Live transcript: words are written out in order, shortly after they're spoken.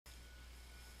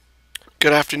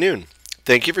Good afternoon.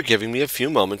 Thank you for giving me a few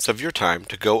moments of your time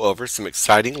to go over some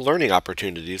exciting learning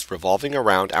opportunities revolving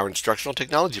around our instructional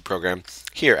technology program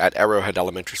here at Arrowhead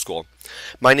Elementary School.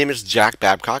 My name is Jack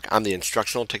Babcock. I'm the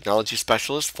instructional technology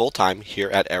specialist full-time here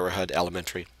at Arrowhead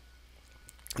Elementary.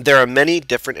 There are many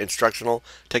different instructional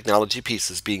technology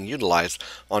pieces being utilized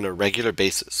on a regular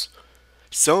basis.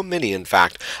 So many, in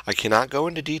fact, I cannot go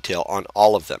into detail on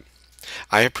all of them.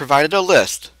 I have provided a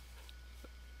list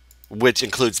which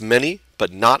includes many,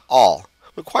 but not all,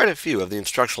 but quite a few of the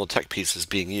instructional tech pieces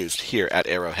being used here at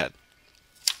Arrowhead.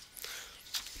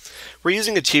 We're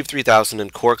using Achieve 3000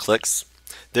 and Core Clicks.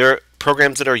 They're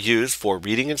programs that are used for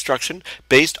reading instruction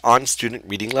based on student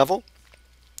reading level.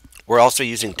 We're also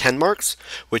using 10 Marks,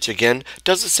 which again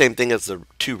does the same thing as the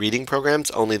two reading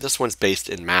programs, only this one's based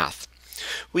in math.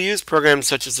 We use programs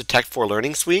such as the Tech4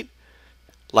 Learning Suite,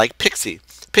 like Pixie.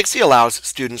 Pixie allows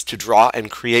students to draw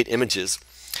and create images.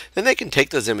 Then they can take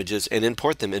those images and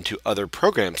import them into other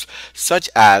programs, such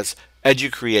as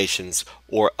EduCreations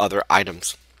or other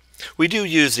items. We do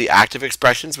use the active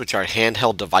expressions, which are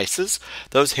handheld devices.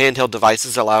 Those handheld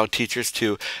devices allow teachers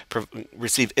to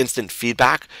receive instant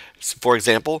feedback. For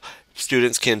example,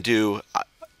 students can do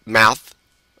math,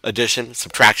 addition,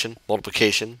 subtraction,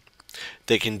 multiplication.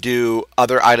 They can do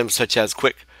other items such as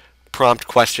quick prompt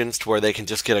questions to where they can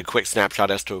just get a quick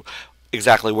snapshot as to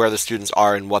exactly where the students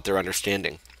are and what they're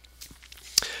understanding.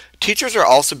 Teachers are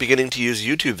also beginning to use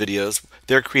YouTube videos.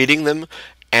 They're creating them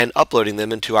and uploading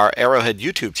them into our Arrowhead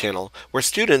YouTube channel where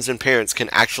students and parents can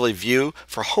actually view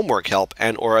for homework help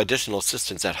and or additional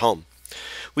assistance at home.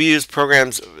 We use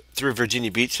programs through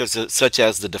Virginia Beach such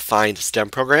as the Defined STEM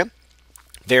program,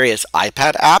 various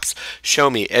iPad apps, Show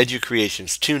Me,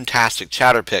 EduCreations, Toontastic,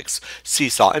 Chatterpix,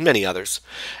 Seesaw, and many others.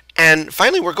 And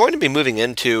finally, we're going to be moving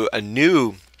into a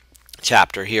new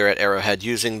chapter here at Arrowhead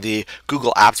using the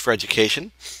Google Apps for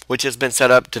Education, which has been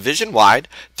set up division-wide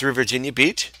through Virginia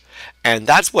Beach, and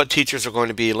that's what teachers are going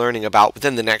to be learning about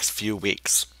within the next few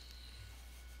weeks.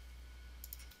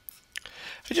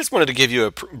 I just wanted to give you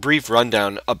a brief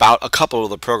rundown about a couple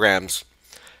of the programs.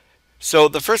 So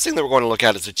the first thing that we're going to look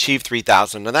at is Achieve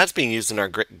 3000, and that's being used in our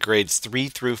grades 3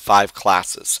 through 5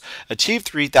 classes. Achieve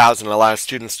 3000 allows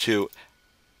students to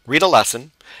read a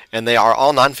lesson, and they are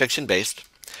all nonfiction based.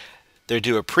 They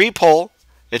do a pre-poll.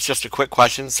 It's just a quick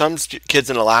question. Some kids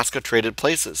in Alaska traded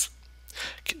places.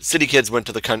 City kids went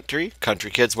to the country.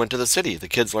 Country kids went to the city. The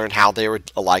kids learned how they were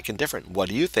alike and different. What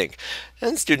do you think?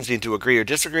 And students need to agree or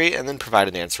disagree and then provide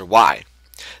an answer why.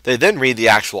 They then read the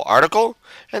actual article,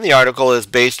 and the article is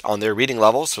based on their reading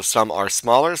level, so some are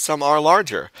smaller, some are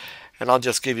larger. And I'll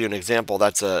just give you an example.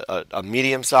 That's a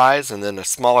medium size, and then a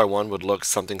smaller one would look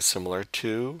something similar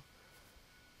to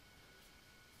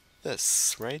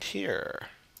this right here.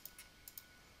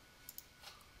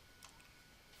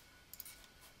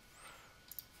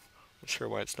 Not sure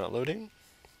why it's not loading.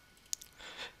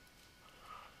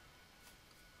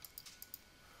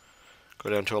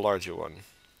 Go down to a larger one.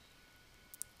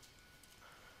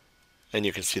 And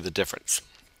you can see the difference.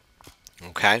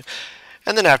 Okay?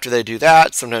 And then after they do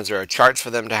that, sometimes there are charts for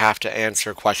them to have to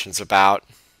answer questions about,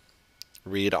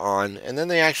 read on, and then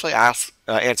they actually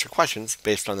answer questions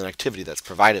based on an activity that's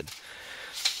provided.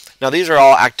 Now these are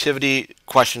all activity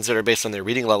questions that are based on their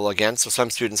reading level again, so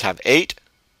some students have 8,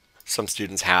 some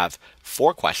students have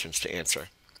 4 questions to answer.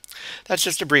 That's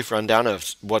just a brief rundown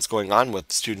of what's going on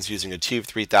with students using Achieve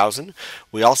 3000.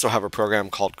 We also have a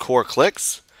program called Core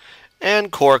Clicks,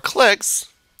 and Core Clicks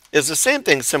is the same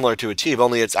thing similar to Achieve,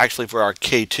 only it's actually for our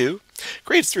K2.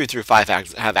 Grades 3 through 5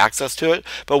 have access to it,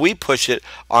 but we push it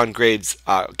on grades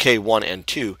K1 and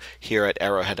 2 here at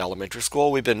Arrowhead Elementary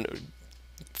School. We've been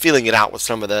feeling it out with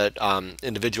some of the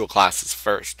individual classes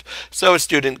first. So a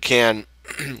student can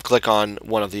click on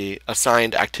one of the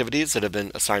assigned activities that have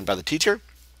been assigned by the teacher,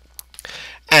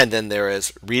 and then there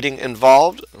is reading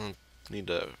involved. I need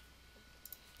to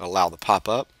allow the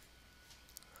pop-up.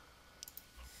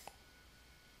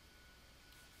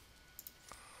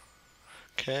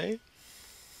 Okay.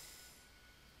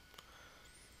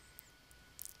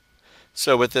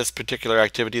 So with this particular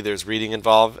activity, there's reading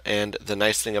involved, and the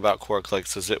nice thing about Core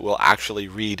Clicks is it will actually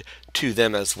read to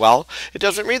them as well. It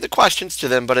doesn't read the questions to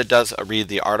them, but it does read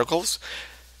the articles,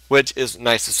 which is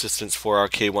nice assistance for our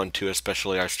K1-2,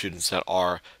 especially our students that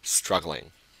are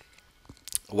struggling.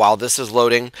 While this is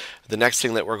loading, the next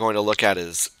thing that we're going to look at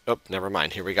is, oh, never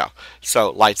mind, here we go.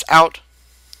 So lights out,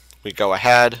 we go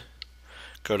ahead,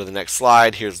 go to the next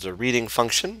slide. Here's the reading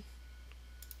function.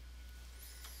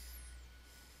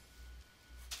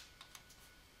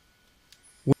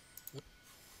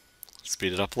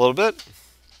 Speed it up a little bit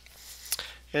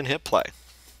and hit play.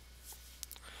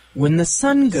 When the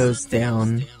sun goes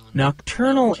down,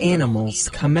 nocturnal animals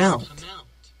come out.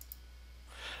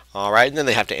 All right, and then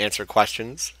they have to answer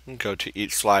questions and go to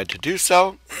each slide to do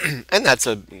so. And that's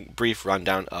a brief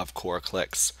rundown of core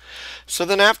clicks. So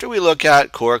then after we look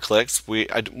at core clicks,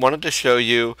 I wanted to show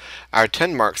you our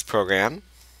 10 marks program.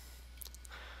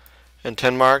 And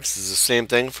 10 marks is the same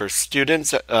thing for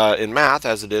students in math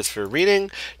as it is for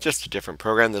reading, just a different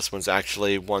program. This one's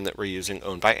actually one that we're using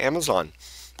owned by Amazon.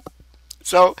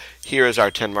 So here is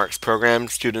our 10 marks program.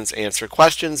 Students answer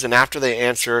questions, and after they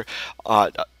answer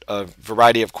a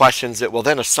variety of questions, it will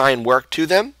then assign work to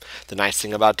them. The nice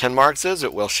thing about 10 marks is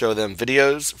it will show them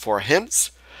videos for hints,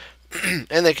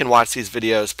 and they can watch these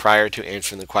videos prior to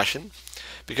answering the question.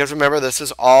 Because remember,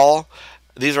 these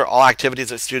are all activities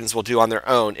that students will do on their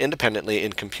own independently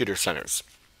in computer centers.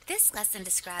 This lesson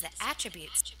describes the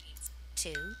attributes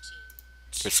to.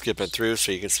 We're skipping through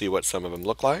so you can see what some of them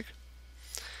look like.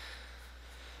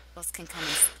 Can come in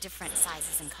different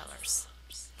sizes and colors.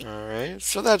 Alright,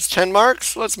 so that's 10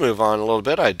 marks. Let's move on a little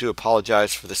bit. I do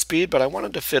apologize for the speed, but I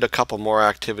wanted to fit a couple more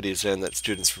activities in that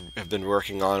students have been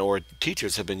working on or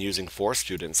teachers have been using for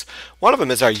students. One of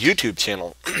them is our YouTube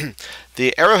channel.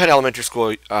 The Arrowhead Elementary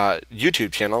School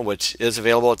YouTube channel, which is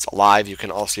available. It's live. You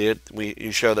can all see it.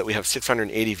 You show that we have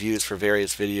 680 views for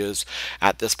various videos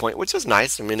at this point, which is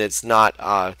nice. I mean, it's not...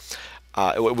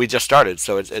 we just started,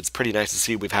 so it's pretty nice to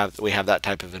see we have that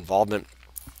type of involvement.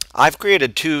 I've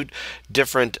created two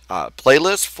different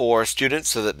playlists for students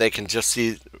so that they can just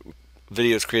see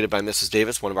videos created by Mrs.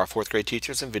 Davis, one of our 4th grade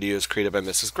teachers, and videos created by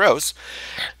Mrs. Gross.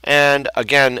 And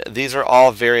again, these are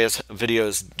all various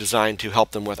videos designed to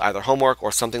help them with either homework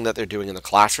or something that they're doing in the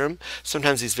classroom.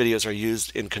 Sometimes these videos are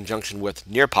used in conjunction with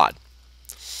Nearpod.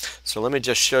 So let me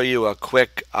just show you a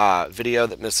quick video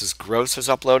that Mrs. Gross has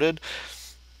uploaded.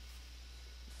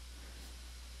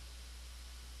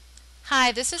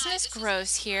 Hi, this is Miss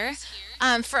Gross here.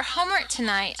 For homework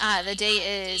tonight, the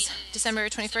day is December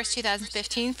 21st,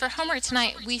 2015. For homework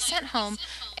tonight, we sent home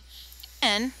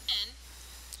and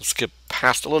skip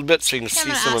past a little bit so you can see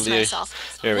some of the...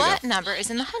 myself, there we what go. number is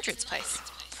in the hundreds place?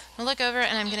 I'll look over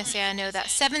and I'm going to say I know that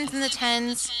 7's in the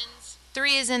tens, 7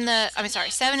 is in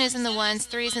the ones,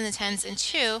 3 is in the tens, and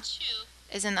 2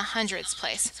 is in the hundreds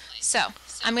place. So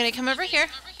I'm going to come over here.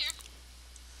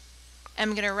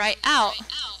 I'm going to write out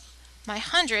my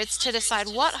hundreds to decide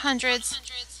what hundreds.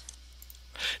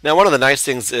 Now, one of the nice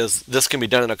things is this can be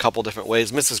done in a couple different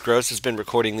ways. Mrs. Gross has been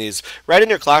recording these right in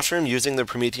your classroom using the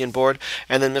Promethean board,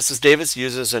 and then Mrs. Davis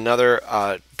uses another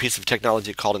piece of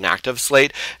technology called an active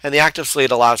slate, and the active slate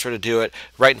allows her to do it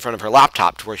right in front of her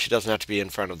laptop to where she doesn't have to be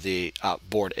in front of the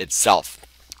board itself.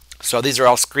 So these are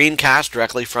all screencast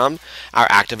directly from our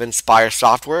Active Inspire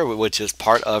software, which is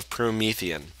part of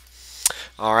Promethean.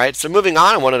 Alright, so moving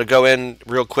on, I wanted to go in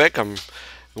real quick. I'm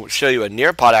going to show you a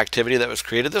Nearpod activity that was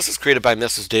created. This was created by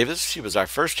Mrs. Davis. She was our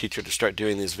first teacher to start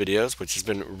doing these videos, which has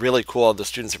been really cool. The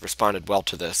students have responded well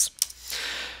to this.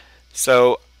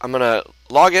 So I'm going to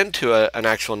log into an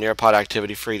actual Nearpod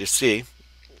activity for you to see.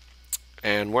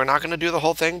 And we're not going to do the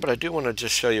whole thing, but I do want to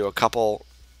just show you a couple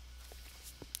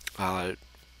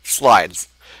slides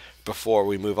before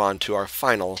we move on to our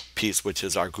final piece, which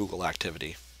is our Google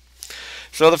activity.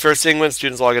 So the first thing when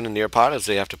students log into Nearpod is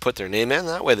they have to put their name in.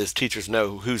 That way the teachers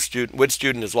know which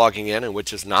student is logging in and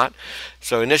which is not.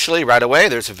 So initially, right away,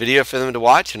 there's a video for them to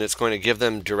watch, and it's going to give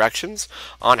them directions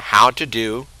on how to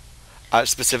do a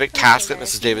specific task that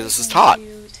Mrs. Davis has taught.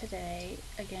 Today,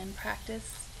 again,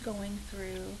 practice going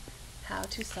through how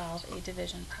to solve a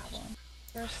division problem.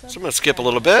 So I'm going to skip a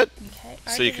little bit Okay.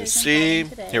 so you can see.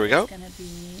 Here we go. It's going to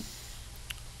be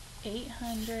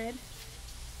 862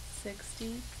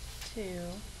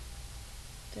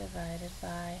 divided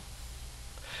by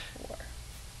 4.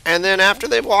 And then after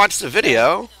they've watched the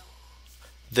video,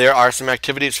 there are some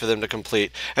activities for them to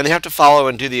complete. And they have to follow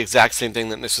and do the exact same thing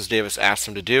that Mrs. Davis asked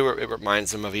them to do. It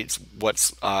reminds them of what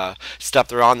step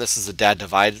they're on. This is the dad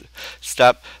divide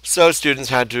step. So students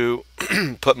had to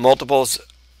put multiples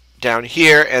down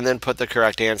here and then put the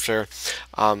correct answer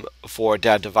for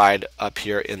dad divide up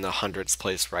here in the hundreds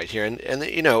place right here. And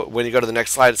you know, when you go to the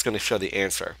next slide, it's going to show the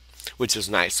answer, which is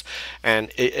nice.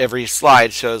 And every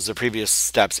slide shows the previous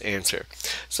step's answer.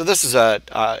 So this is an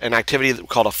activity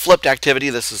called a flipped activity.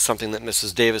 This is something that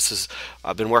Mrs. Davis has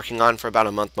been working on for about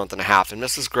a month and a half. And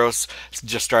Mrs. Gross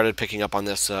just started picking up on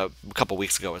this a couple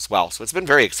weeks ago as well. So it's been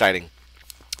very exciting.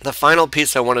 The final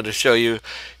piece I wanted to show you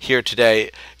here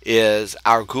today is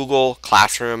our Google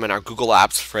Classroom and our Google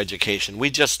Apps for Education.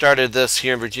 We just started this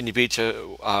here in Virginia Beach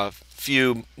a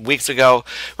few weeks ago,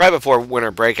 right before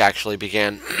winter break actually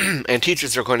began, and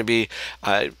teachers are going to be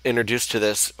introduced to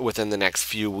this within the next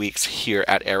few weeks here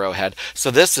at Arrowhead. So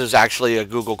this is actually a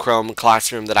Google Chrome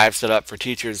classroom that I've set up for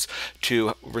teachers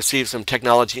to receive some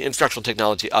instructional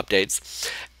technology updates.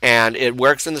 And it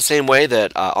works in the same way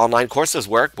that online courses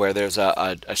work, where there's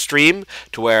a stream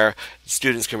to where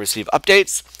students can receive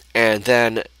updates, and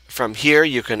then from here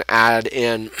you can add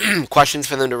in questions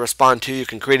for them to respond to. You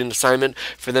can create an assignment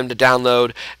for them to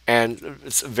download and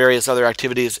various other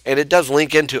activities. And it does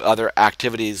link into other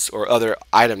activities or other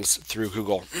items through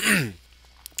Google.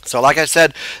 So like I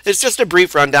said, it's just a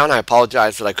brief rundown. I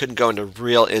apologize that I couldn't go into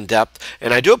real in-depth,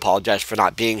 and I do apologize for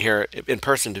not being here in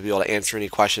person to be able to answer any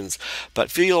questions.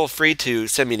 But feel free to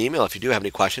send me an email if you do have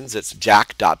any questions. It's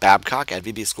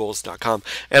jack.babcock@vbschools.com,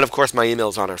 and of course my email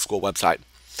is on our school website.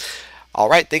 All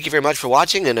right, thank you very much for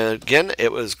watching, and again,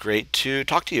 it was great to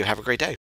talk to you. Have a great day.